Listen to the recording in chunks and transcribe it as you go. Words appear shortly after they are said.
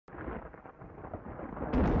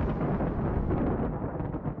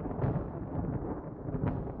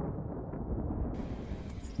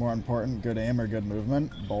more important, good aim or good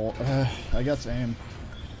movement? Bolt. I guess aim.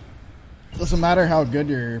 Doesn't matter how good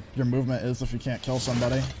your movement is if you can't kill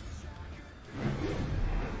somebody.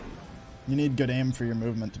 You need good aim for your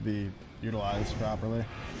movement to be utilized properly.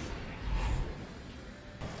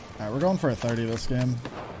 Alright, we're going for a 30 this game.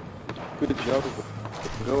 Good job.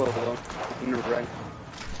 Go along. In the rank.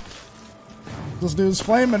 This dude's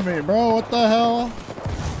flaming me, bro. What the hell?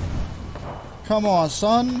 Come on,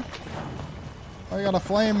 son. Why you gotta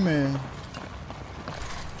flame me?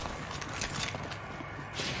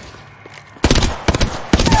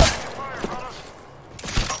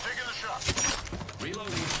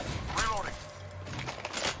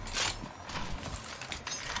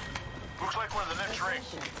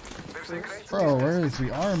 Bro, where is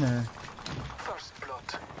the armor?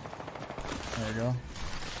 There we go.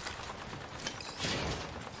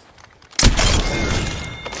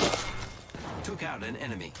 Took out an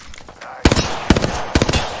enemy.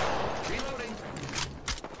 Reloading.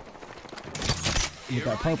 Get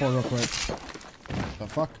that purple real quick. The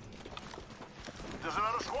fuck? There's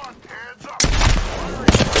another squad. Heads up.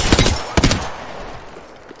 Reloading.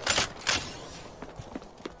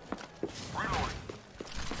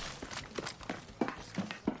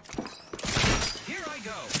 Here I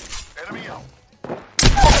go. Enemy out.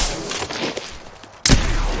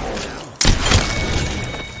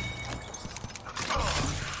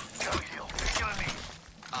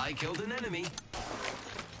 I killed an enemy.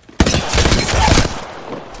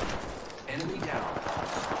 Enemy down.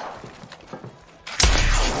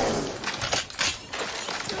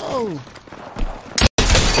 Oh!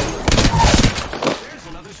 There's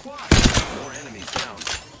another squad. More enemies down.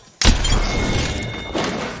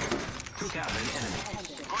 Took out an enemy.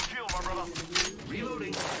 Good kill, my brother.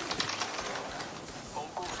 Reloading. Oh,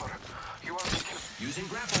 go for it. You are the kill. Using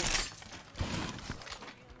grapple.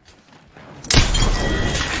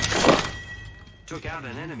 Took out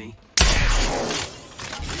an enemy.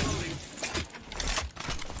 Reloading.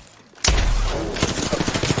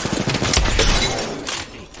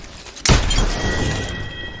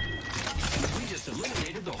 We just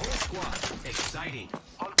eliminated the whole squad. Exciting.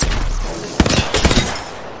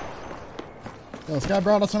 Yo, this guy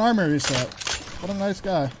brought us an armor reset. What a nice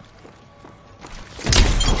guy.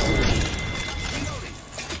 Reloading.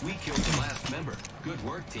 We killed the last member. Good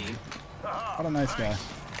work, team. What a nice guy.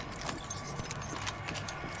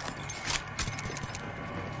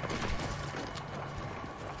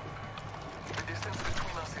 The distance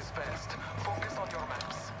between us is vast. Focus on your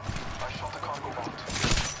maps. I shot a cargo bot.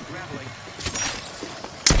 Grappling.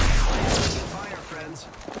 Fire, friends.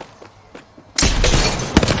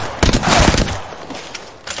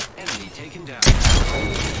 Enemy taken down. Took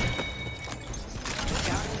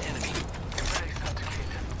out an enemy.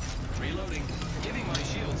 Reloading. Giving my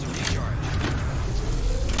shields a recharge.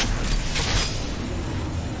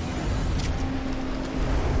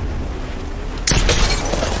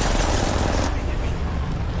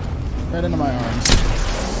 Right into my arms.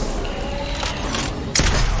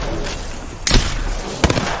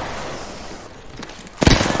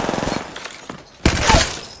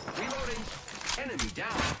 Reloading. Enemy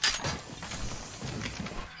down.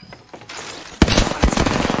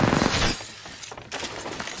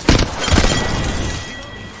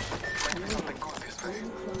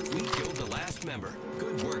 We killed the last member.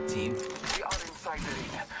 Good work, team. We are inside the ring.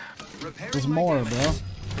 Repairing There's my more, bro. damage.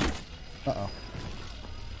 Uh-oh.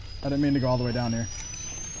 I didn't mean to go all the way down here.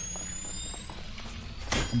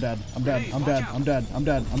 I'm dead. I'm dead. I'm dead. I'm dead. I'm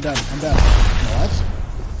dead. I'm dead. I'm dead. What?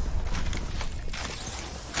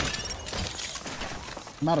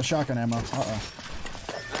 I'm out of shotgun ammo. Uh-oh.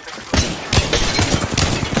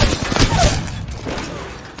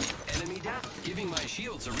 Enemy down. Giving my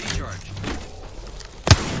shields a recharge.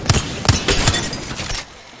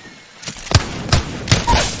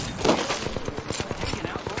 Taking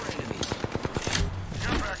out more enemies.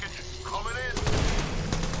 Care package coming in.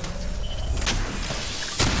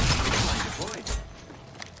 Deployed.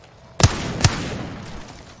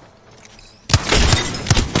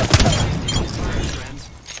 Fire, friends.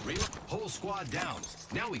 Whole squad down.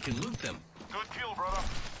 Now we can loot them. Good kill, brother.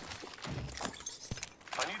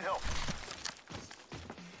 I need help.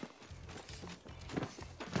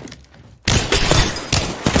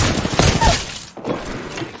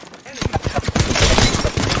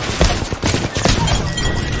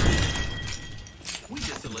 We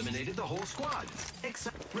just eliminated the whole squad.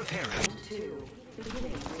 Except repairing.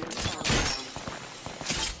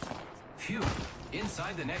 Phew.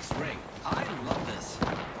 Inside the next ring. I love this.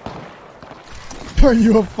 Are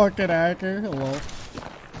you a fucking hacker? Hello.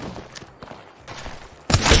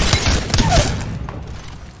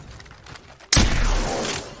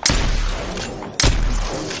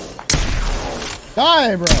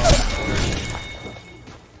 Die, bro!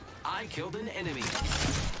 I killed an enemy.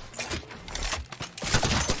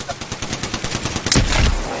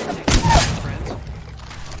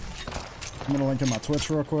 I'm gonna link in my Twitch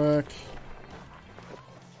real quick.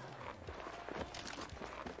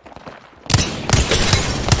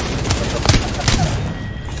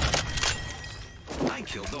 I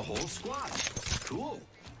killed the whole squad. Cool.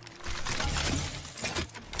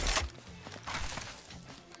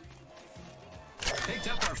 Picked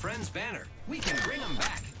up our friend's banner. We can bring them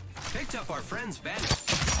back. Picked up our friend's banner.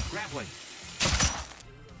 Grappling.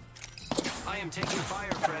 I am taking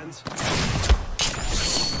fire, friends.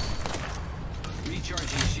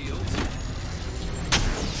 Recharging shields.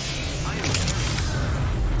 I am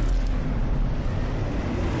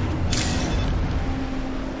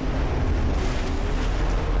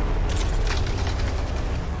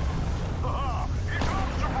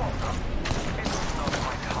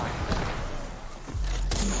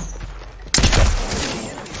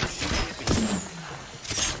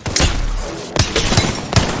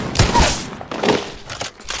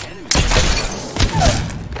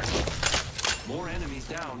more enemies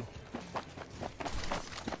down.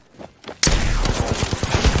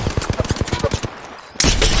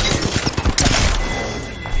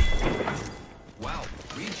 Wow,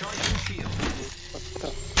 recharging shield.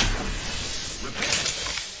 Repair.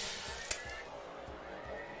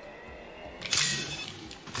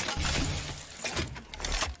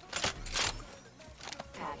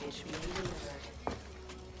 Package being delivered.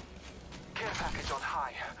 Care package on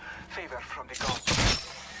high. Favor from the gods.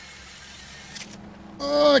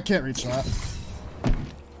 Oh, I can't reach that.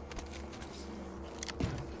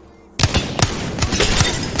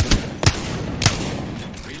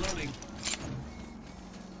 Reloading.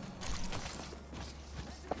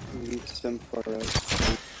 Need some for us.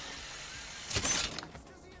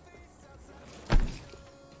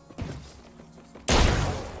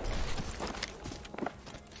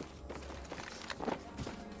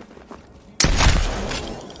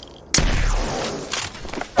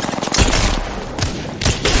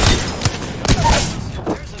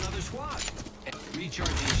 There's another squad.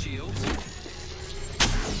 Recharging shields.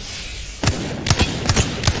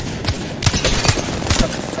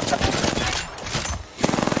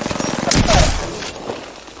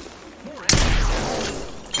 More enemies.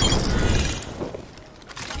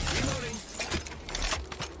 Reloading.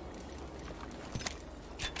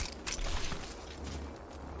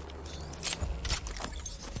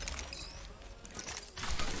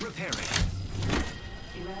 Repairing.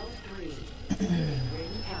 Round 3.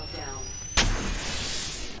 Ring countdown.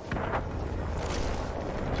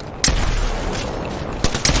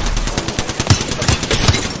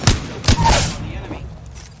 On the enemy.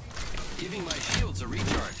 Giving my shields a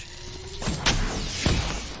recharge.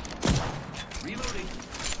 Reloading.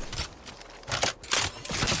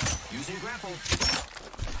 Using grapple.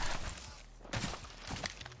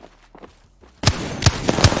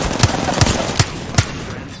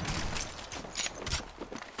 Friends.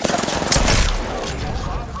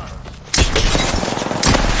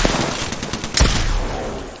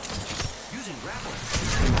 Using grapple.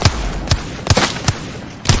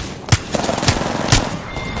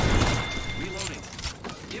 Reloading.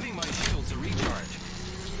 Giving my shields a recharge.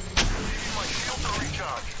 Giving my shield a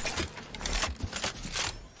recharge.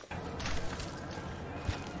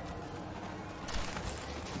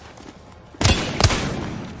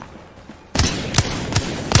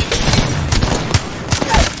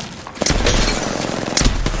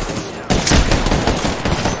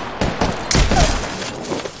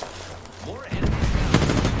 More enemies down.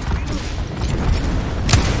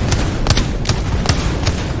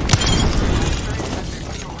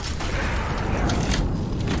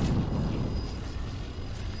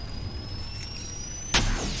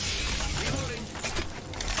 Reloading.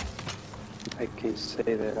 I can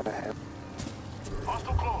say that I have.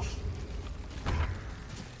 Hostile close.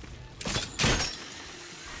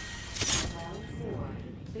 Round 4.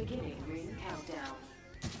 Beginning ring countdown.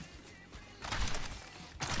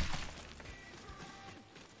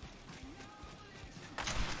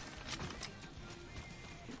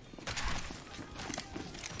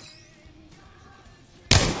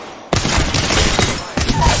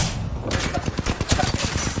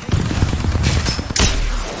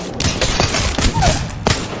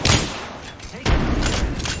 Take it.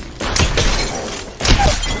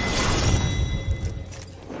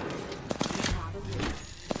 Top of ring.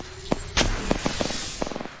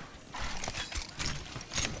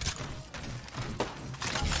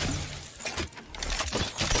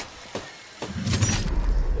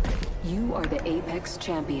 You are the Apex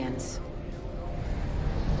champions.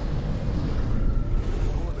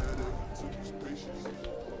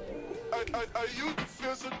 Are you